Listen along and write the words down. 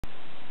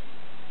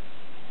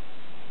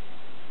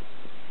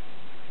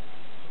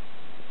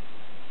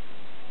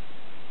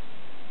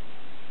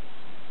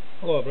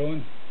Hello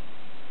everyone,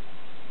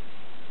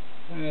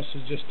 this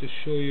is just to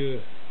show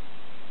you,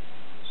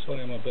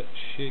 sorry I'm a bit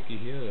shaky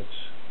here, it's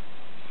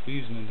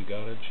freezing in the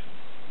garage.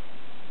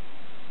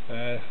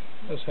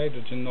 There's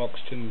hydrogen and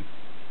oxygen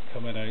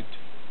coming out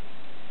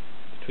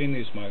between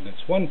these magnets.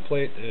 One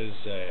plate is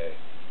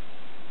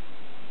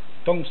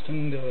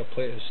tungsten, the other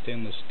plate is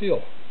stainless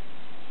steel.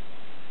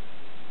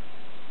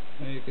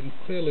 Now you can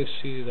clearly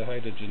see the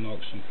hydrogen and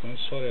oxygen coming.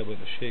 Sorry about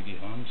the shaky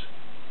hands.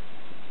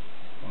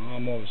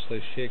 I'm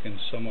obviously shaking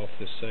some off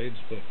the sides,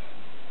 but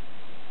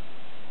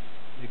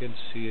you can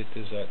see it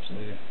is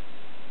actually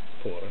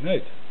pouring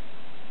out.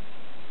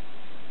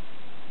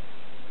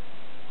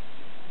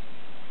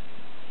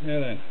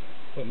 Now then,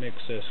 what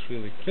makes this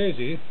really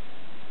crazy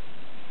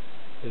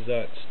is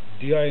that it's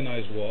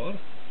de-ionized water.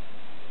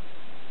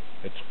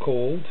 It's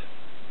cold.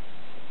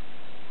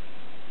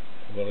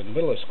 We're in the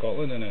middle of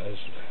Scotland and it is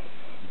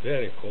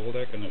very cold,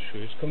 I can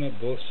assure you. It's coming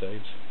up both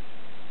sides.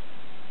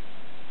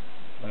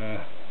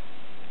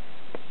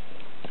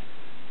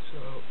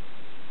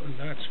 And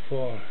that's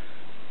for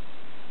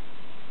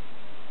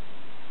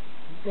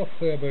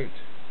roughly about,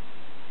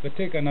 if we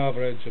take an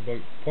average,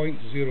 about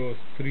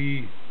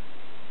 0.03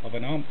 of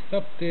an amp,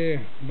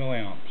 30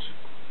 milliamps,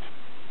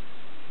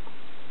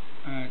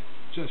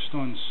 just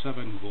on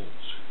 7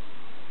 volts.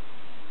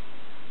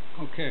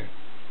 Okay,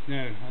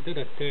 now I did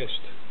a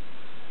test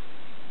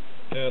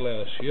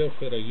earlier this year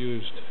where I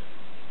used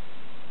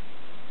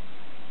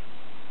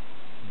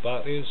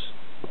batteries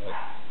at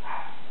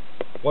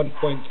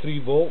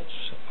 1.3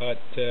 volts at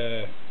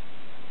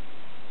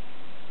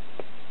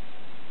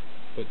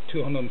about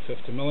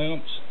 250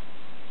 milliamps,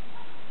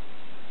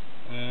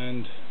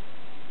 and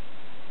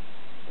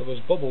there was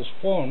bubbles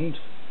formed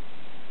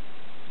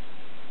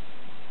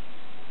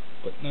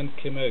but none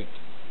came out.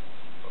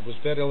 There was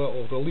very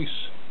little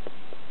release.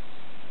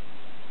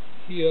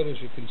 Here,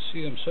 as you can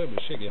see, I'm sorry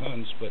about shaky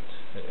hands, but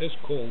it is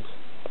cold.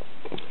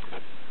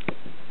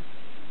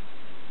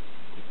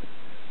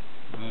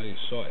 You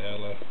saw it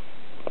earlier.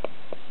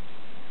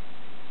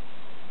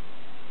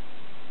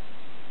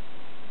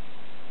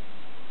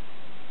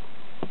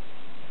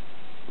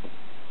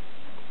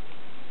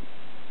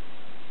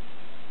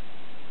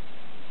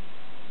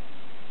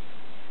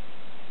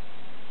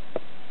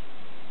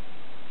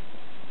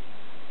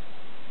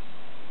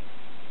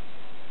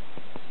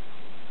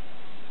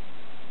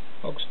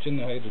 Oxygen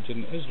and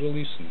hydrogen is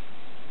releasing.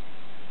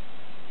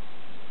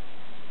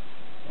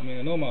 I mean,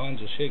 I know my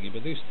hands are shaky,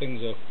 but these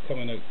things are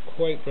coming out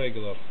quite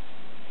regular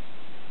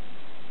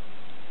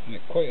and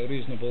at quite a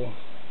reasonable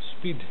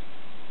speed.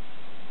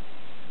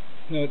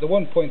 Now at the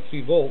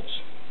 1.3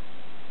 volts,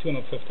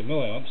 250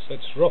 milliamps,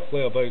 that's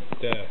roughly about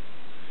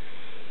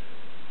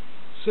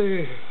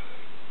say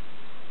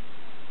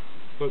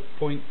about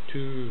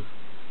 0.25,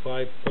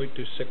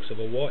 0.26 of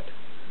a watt.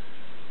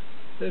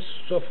 This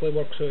roughly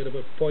works out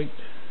about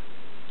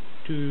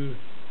 0.22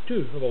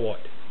 of a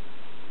watt.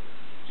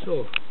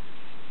 So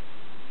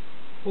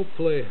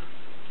hopefully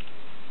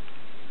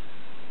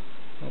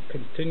I'll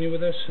continue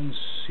with this and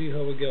see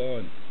how we get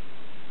on.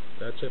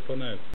 That's it for now.